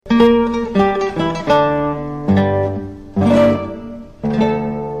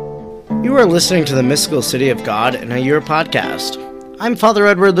are listening to the Mystical City of God in a Year podcast. I'm Father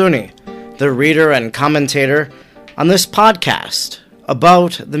Edward Looney, the reader and commentator on this podcast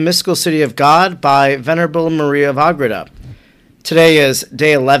about the Mystical City of God by Venerable Maria of Agreda. Today is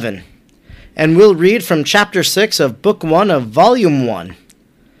day 11, and we'll read from chapter 6 of book 1 of volume 1.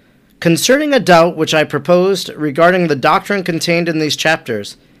 Concerning a doubt which I proposed regarding the doctrine contained in these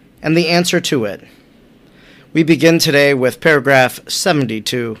chapters and the answer to it. We begin today with paragraph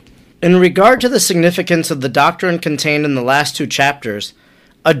 72. In regard to the significance of the doctrine contained in the last two chapters,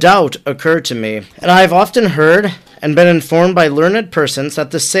 a doubt occurred to me, and I have often heard and been informed by learned persons that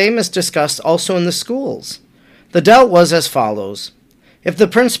the same is discussed also in the schools. The doubt was as follows. If the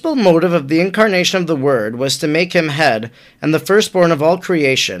principal motive of the incarnation of the Word was to make him head and the firstborn of all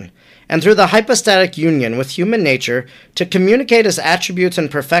creation, and through the hypostatic union with human nature to communicate his attributes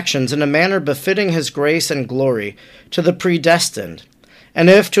and perfections in a manner befitting his grace and glory to the predestined, and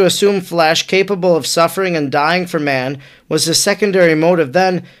if to assume flesh capable of suffering and dying for man was his secondary motive,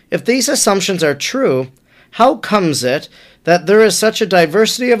 then, if these assumptions are true, how comes it that there is such a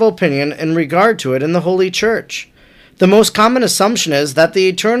diversity of opinion in regard to it in the Holy Church? The most common assumption is that the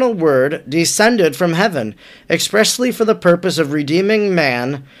eternal Word descended from heaven expressly for the purpose of redeeming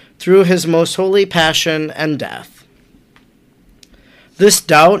man through his most holy passion and death. This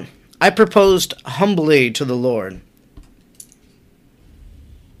doubt I proposed humbly to the Lord.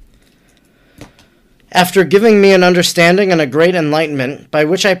 After giving me an understanding and a great enlightenment, by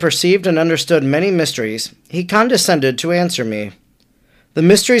which I perceived and understood many mysteries, he condescended to answer me. The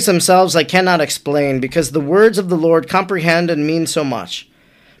mysteries themselves I cannot explain, because the words of the Lord comprehend and mean so much.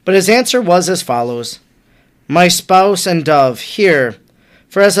 But his answer was as follows. My spouse and dove, hear,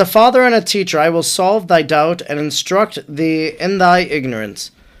 for as a father and a teacher I will solve thy doubt and instruct thee in thy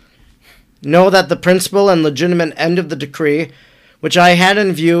ignorance. Know that the principal and legitimate end of the decree, which I had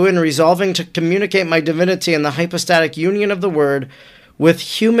in view in resolving to communicate my divinity in the hypostatic union of the Word with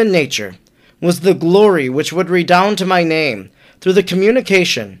human nature, was the glory which would redound to my name through the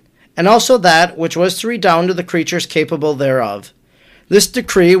communication, and also that which was to redound to the creatures capable thereof. This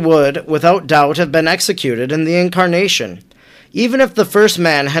decree would, without doubt, have been executed in the Incarnation, even if the first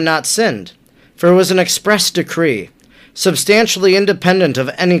man had not sinned, for it was an express decree, substantially independent of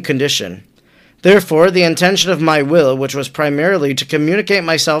any condition. Therefore, the intention of my will, which was primarily to communicate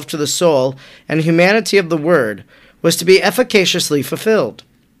myself to the soul and humanity of the Word, was to be efficaciously fulfilled.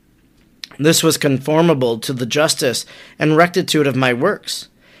 This was conformable to the justice and rectitude of my works,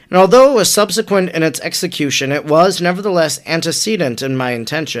 and although it was subsequent in its execution, it was nevertheless antecedent in my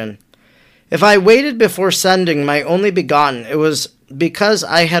intention. If I waited before sending my only begotten, it was because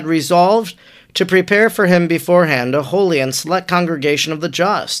I had resolved to prepare for him beforehand a holy and select congregation of the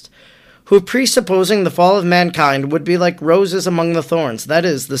just, who, presupposing the fall of mankind, would be like roses among the thorns, that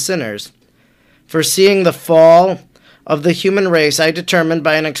is, the sinners. Foreseeing the fall of the human race, I determined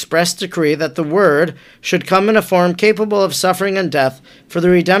by an express decree that the Word should come in a form capable of suffering and death for the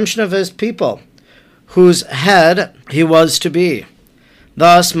redemption of his people, whose head he was to be.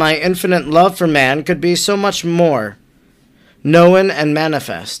 Thus, my infinite love for man could be so much more known and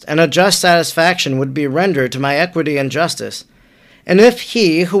manifest, and a just satisfaction would be rendered to my equity and justice. And if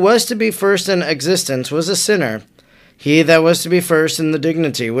he who was to be first in existence was a sinner, he that was to be first in the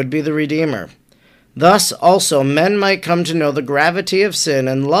dignity would be the Redeemer. Thus also men might come to know the gravity of sin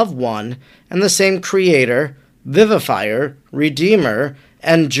and love one and the same Creator, Vivifier, Redeemer,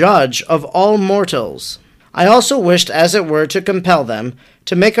 and Judge of all mortals. I also wished, as it were, to compel them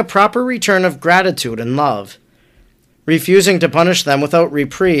to make a proper return of gratitude and love, refusing to punish them without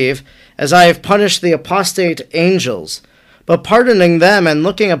reprieve, as I have punished the apostate angels. But pardoning them and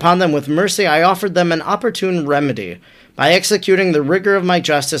looking upon them with mercy, I offered them an opportune remedy, by executing the rigor of my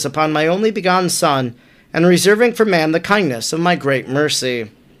justice upon my only begotten Son, and reserving for man the kindness of my great mercy.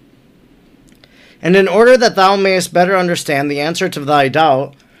 And in order that thou mayest better understand the answer to thy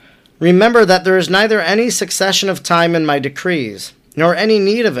doubt, remember that there is neither any succession of time in my decrees, nor any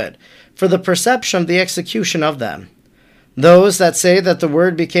need of it, for the perception of the execution of them. Those that say that the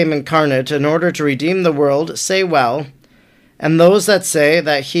Word became incarnate in order to redeem the world say well, and those that say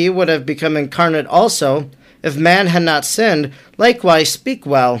that he would have become incarnate also, if man had not sinned, likewise speak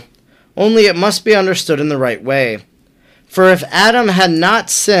well, only it must be understood in the right way. For if Adam had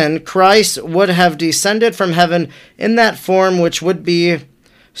not sinned, Christ would have descended from heaven in that form which would be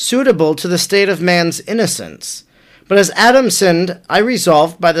suitable to the state of man's innocence. But as Adam sinned, I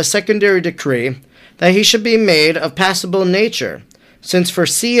resolved by the secondary decree that he should be made of passible nature, since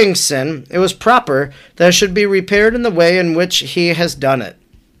foreseeing sin, it was proper that it should be repaired in the way in which he has done it.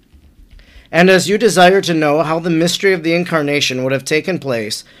 And as you desire to know how the mystery of the Incarnation would have taken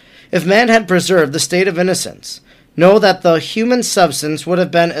place, If man had preserved the state of innocence, know that the human substance would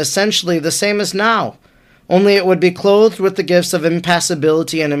have been essentially the same as now, only it would be clothed with the gifts of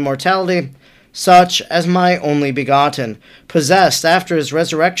impassibility and immortality, such as my only begotten possessed after his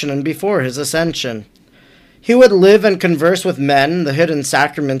resurrection and before his ascension. He would live and converse with men, the hidden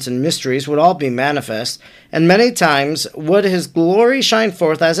sacraments and mysteries would all be manifest, and many times would his glory shine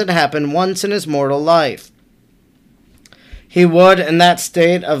forth as it happened once in his mortal life. He would, in that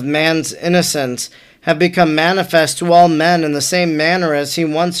state of man's innocence, have become manifest to all men in the same manner as he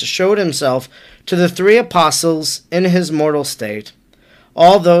once showed himself to the 3 apostles in his mortal state.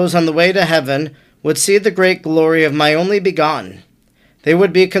 All those on the way to heaven would see the great glory of my only begotten. They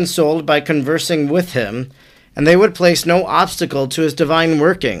would be consoled by conversing with him, and they would place no obstacle to his divine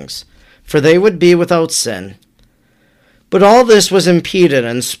workings, for they would be without sin. But all this was impeded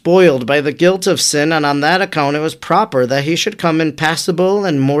and spoiled by the guilt of sin, and on that account it was proper that he should come in passible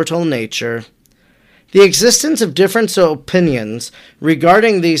and mortal nature. The existence of different opinions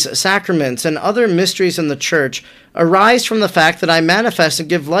regarding these sacraments and other mysteries in the Church arise from the fact that I manifest and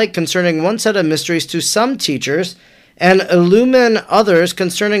give light concerning one set of mysteries to some teachers, and illumine others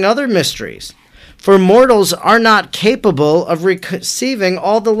concerning other mysteries. For mortals are not capable of receiving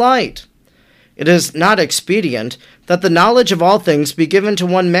all the light. It is not expedient that the knowledge of all things be given to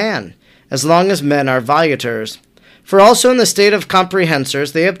one man, as long as men are viators. For also in the state of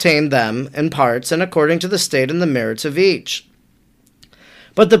comprehensors they obtain them in parts, and according to the state and the merits of each.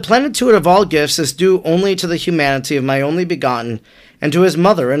 But the plenitude of all gifts is due only to the humanity of my only begotten, and to his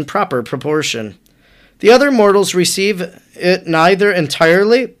mother in proper proportion. The other mortals receive it neither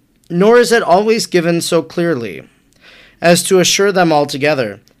entirely, nor is it always given so clearly as to assure them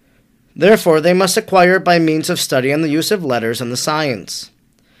altogether. Therefore they must acquire it by means of study and the use of letters and the science.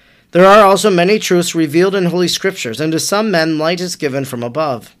 There are also many truths revealed in Holy Scriptures, and to some men light is given from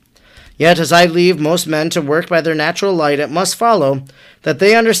above. Yet as I leave most men to work by their natural light, it must follow that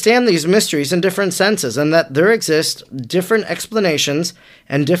they understand these mysteries in different senses, and that there exist different explanations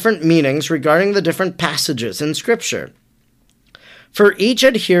and different meanings regarding the different passages in Scripture. For each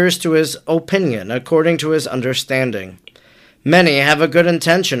adheres to his opinion according to his understanding. Many have a good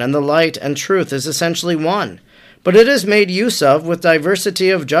intention, and the light and truth is essentially one, but it is made use of with diversity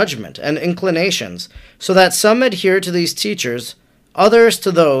of judgment and inclinations, so that some adhere to these teachers, others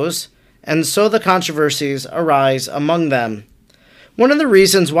to those, and so the controversies arise among them. One of the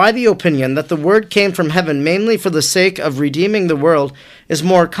reasons why the opinion that the Word came from heaven mainly for the sake of redeeming the world is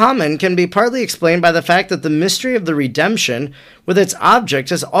more common can be partly explained by the fact that the mystery of the redemption with its object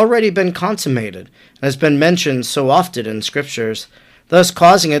has already been consummated, and has been mentioned so often in Scriptures, thus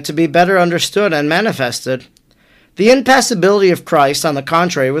causing it to be better understood and manifested. The impassibility of Christ, on the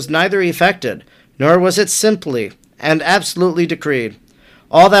contrary, was neither effected, nor was it simply and absolutely decreed.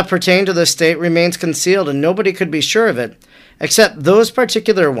 All that pertained to this state remains concealed, and nobody could be sure of it, except those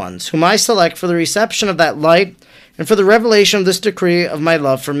particular ones, whom I select for the reception of that light, and for the revelation of this decree of my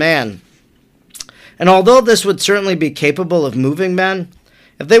love for man. And although this would certainly be capable of moving men,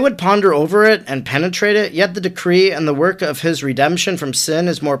 if they would ponder over it and penetrate it, yet the decree and the work of his redemption from sin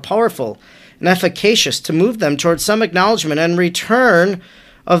is more powerful and efficacious to move them towards some acknowledgement and return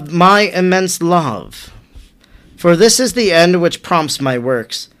of my immense love. For this is the end which prompts my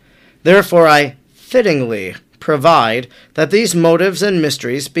works. Therefore I fittingly provide that these motives and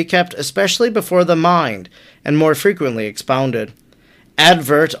mysteries be kept especially before the mind, and more frequently expounded.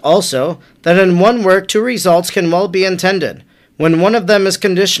 Advert also that in one work 2 results can well be intended, when one of them is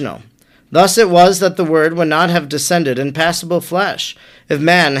conditional. Thus it was that the Word would not have descended in passible flesh, if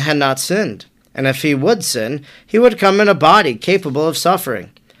man had not sinned, and if he would sin, he would come in a body capable of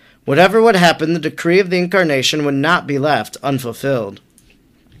suffering. Whatever would happen, the decree of the Incarnation would not be left unfulfilled.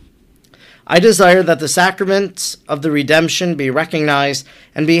 I desire that the sacraments of the redemption be recognized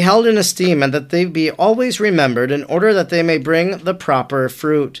and be held in esteem, and that they be always remembered, in order that they may bring the proper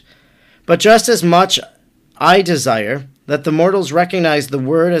fruit. But just as much I desire that the mortals recognize the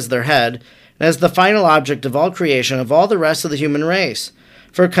Word as their head, and as the final object of all creation, of all the rest of the human race.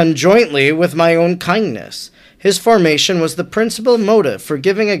 For conjointly with my own kindness, his formation was the principal motive for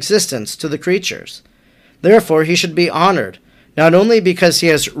giving existence to the creatures. Therefore he should be honored, not only because he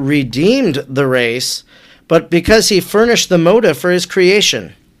has redeemed the race, but because he furnished the motive for his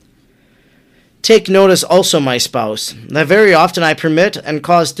creation. Take notice also, my spouse, that very often I permit and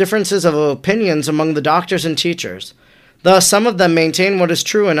cause differences of opinions among the doctors and teachers. Thus some of them maintain what is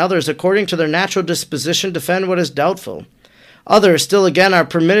true, and others, according to their natural disposition, defend what is doubtful. Others still again are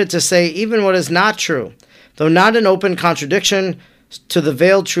permitted to say even what is not true, though not in open contradiction to the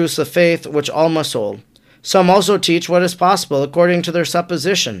veiled truths of faith which all must hold. Some also teach what is possible according to their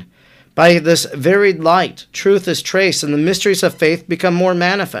supposition, By this varied light, truth is traced and the mysteries of faith become more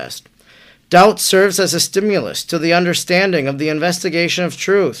manifest. Doubt serves as a stimulus to the understanding of the investigation of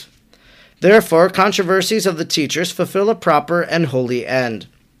truth. Therefore, controversies of the teachers fulfill a proper and holy end.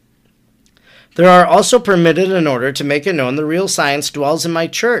 They are also permitted in order to make it known the real science dwells in my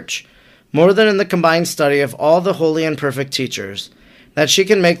church, more than in the combined study of all the holy and perfect teachers, that she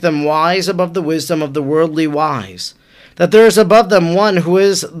can make them wise above the wisdom of the worldly wise, that there is above them one who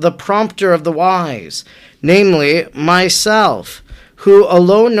is the prompter of the wise, namely myself, who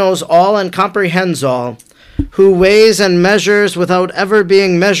alone knows all and comprehends all, who weighs and measures without ever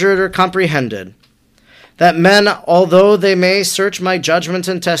being measured or comprehended. That men, although they may search my judgments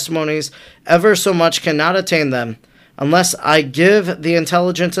and testimonies, ever so much cannot attain them, unless I give the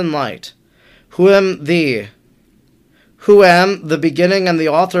intelligence and light, who am the beginning and the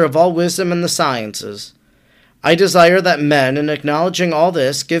author of all wisdom and the sciences. I desire that men, in acknowledging all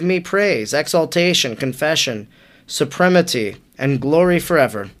this, give me praise, exaltation, confession, supremacy, and glory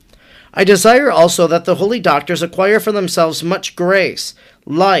forever. I desire also that the holy doctors acquire for themselves much grace,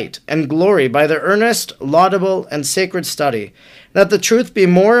 light, and glory by their earnest, laudable, and sacred study, that the truth be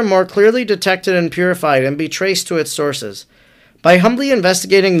more and more clearly detected and purified, and be traced to its sources. By humbly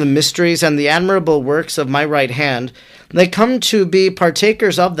investigating the mysteries and the admirable works of my right hand, they come to be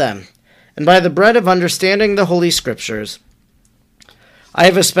partakers of them, and by the bread of understanding the Holy Scriptures. I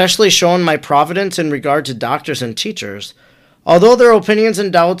have especially shown my providence in regard to doctors and teachers, although their opinions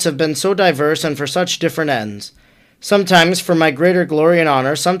and doubts have been so diverse and for such different ends. Sometimes for my greater glory and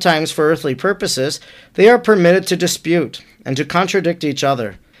honor, sometimes for earthly purposes, they are permitted to dispute and to contradict each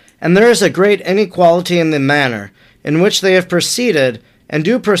other. And there is a great inequality in the manner in which they have proceeded and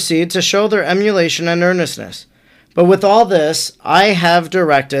do proceed to show their emulation and earnestness. But with all this, I have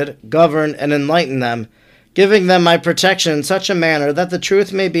directed, governed, and enlightened them, giving them my protection in such a manner that the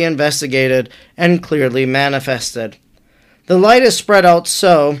truth may be investigated and clearly manifested. The light is spread out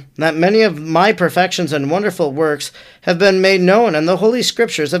so that many of my perfections and wonderful works have been made known, and the Holy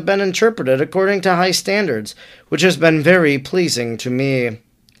Scriptures have been interpreted according to high standards, which has been very pleasing to me.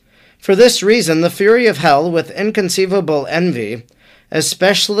 For this reason, the fury of hell, with inconceivable envy,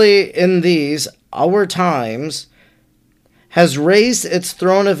 especially in these our times, has raised its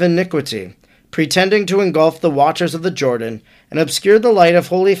throne of iniquity, pretending to engulf the waters of the Jordan, and obscure the light of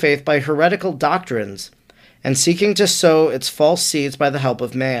holy faith by heretical doctrines, and seeking to sow its false seeds by the help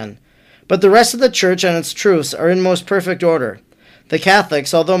of man. But the rest of the church and its truths are in most perfect order. The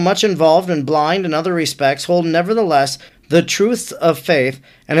Catholics, although much involved and blind in other respects, hold nevertheless the truths of faith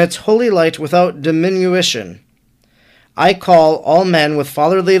and its holy light without diminution. I call all men with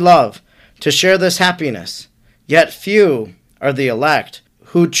fatherly love to share this happiness, yet few are the elect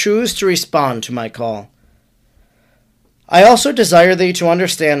who choose to respond to my call. I also desire thee to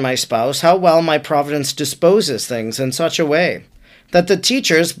understand, my spouse, how well my providence disposes things in such a way, that the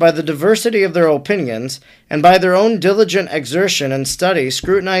teachers, by the diversity of their opinions, and by their own diligent exertion and study,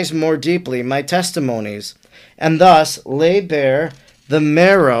 scrutinize more deeply my testimonies, and thus lay bare the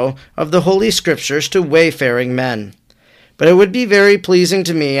marrow of the Holy Scriptures to wayfaring men. But it would be very pleasing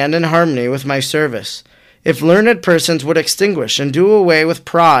to me, and in harmony with my service, if learned persons would extinguish and do away with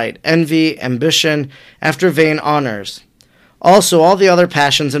pride, envy, ambition, after vain honors. Also all the other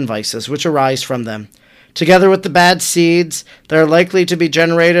passions and vices which arise from them, together with the bad seeds that are likely to be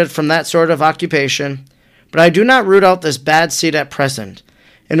generated from that sort of occupation. But I do not root out this bad seed at present,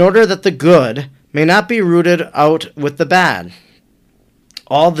 in order that the good may not be rooted out with the bad.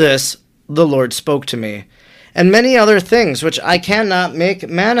 All this the Lord spoke to me, and many other things which I cannot make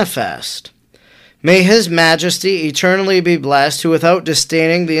manifest. May his majesty eternally be blessed, who without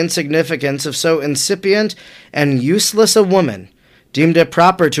disdaining the insignificance of so incipient and useless a woman, deemed it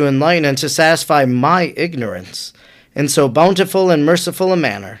proper to enlighten and to satisfy my ignorance in so bountiful and merciful a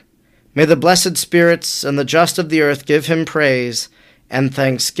manner. May the blessed spirits and the just of the earth give him praise and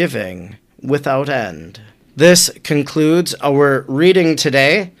thanksgiving without end. This concludes our reading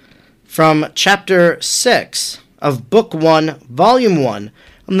today from chapter 6 of Book 1, Volume 1,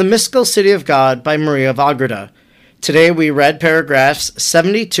 on the Mystical City of God by Maria of Agreda. Today we read paragraphs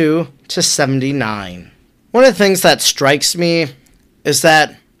 72 to 79. One of the things that strikes me is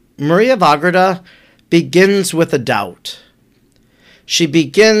that Maria of Agreda begins with a doubt. She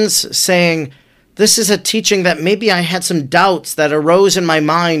begins saying, this is a teaching that maybe I had some doubts that arose in my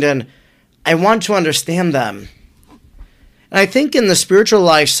mind and I want to understand them. And I think in the spiritual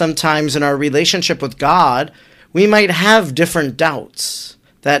life sometimes in our relationship with God, we might have different doubts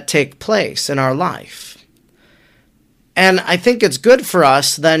that take place in our life. And I think it's good for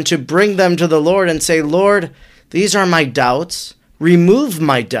us then to bring them to the Lord and say, Lord, these are my doubts. Remove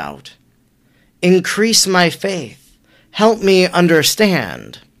my doubt Increase my faith. Help me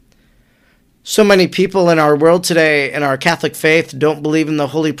understand. So many people in our world today, in our Catholic faith, don't believe in the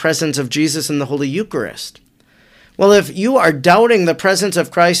holy presence of Jesus in the Holy Eucharist. Well, if you are doubting the presence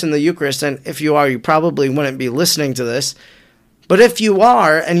of Christ in the Eucharist, and if you are, you probably wouldn't be listening to this, but if you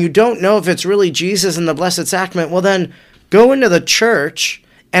are, and you don't know if it's really Jesus in the Blessed Sacrament, well then, go into the church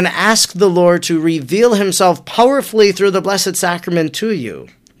and ask the Lord to reveal himself powerfully through the Blessed Sacrament to you.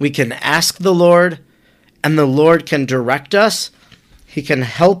 We can ask the Lord, and the Lord can direct us. He can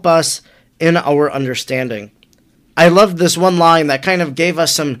help us in our understanding. I loved this one line that kind of gave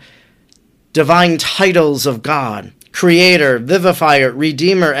us some divine titles of God: Creator, Vivifier,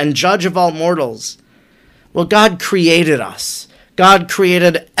 Redeemer, and Judge of all mortals. Well, God created us. God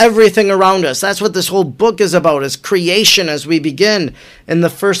created everything around us. That's what this whole book is about, is creation, as we begin in the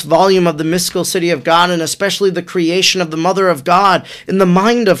first volume of the Mystical City of God, and especially the creation of the Mother of God in the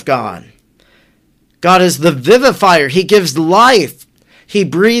mind of God. God is the vivifier. He gives life. He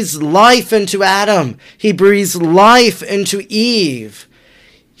breathes life into Adam. He breathes life into Eve.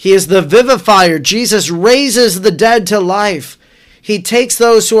 He is the vivifier. Jesus raises the dead to life. He takes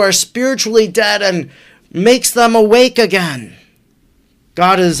those who are spiritually dead and makes them awake again.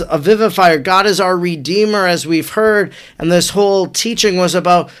 God is a vivifier. God is our Redeemer, as we've heard. And this whole teaching was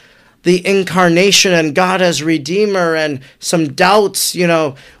about the incarnation and God as Redeemer, and some doubts,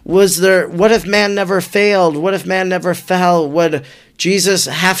 what if man never failed? What if man never fell? Would Jesus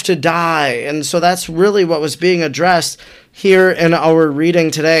have to die? And so that's really what was being addressed here in our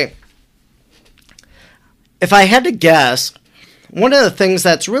reading today. If I had to guess, one of the things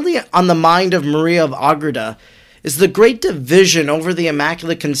that's really on the mind of Maria of Agreda is the great division over the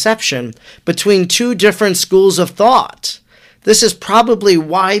Immaculate Conception between two different schools of thought. This is probably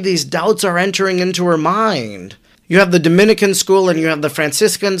why these doubts are entering into her mind. You have the Dominican school and you have the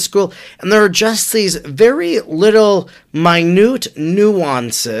Franciscan school, and there are just these very little minute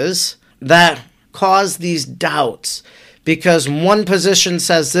nuances that cause these doubts, because one position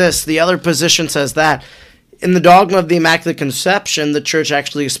says this, the other position says that. In the dogma of the Immaculate Conception, the Church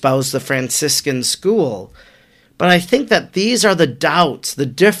actually espoused the Franciscan school. But I think that these are the doubts, the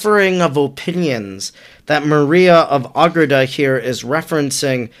differing of opinions that Maria of Agreda here is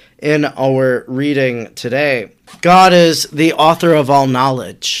referencing in our reading today. God is the author of all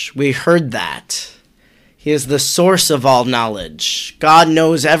knowledge. We heard that. He is the source of all knowledge. God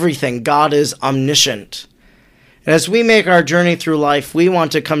knows everything. God is omniscient. And as we make our journey through life, we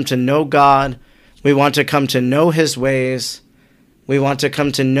want to come to know God. We want to come to know his ways. We want to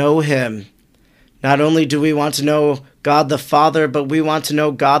come to know him. Not only do we want to know God the Father, but we want to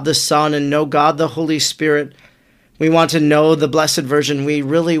know God the Son and know God the Holy Spirit. We want to know the Blessed Virgin. We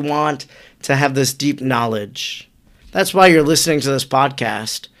really want to have this deep knowledge. That's why you're listening to this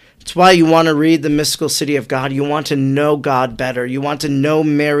podcast. It's why you want to read the Mystical City of God. You want to know God better. You want to know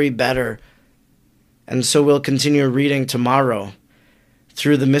Mary better. And so we'll continue reading tomorrow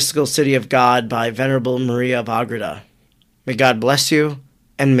through the Mystical City of God by Venerable Maria of Agreda. May God bless you,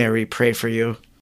 and Mary pray for you.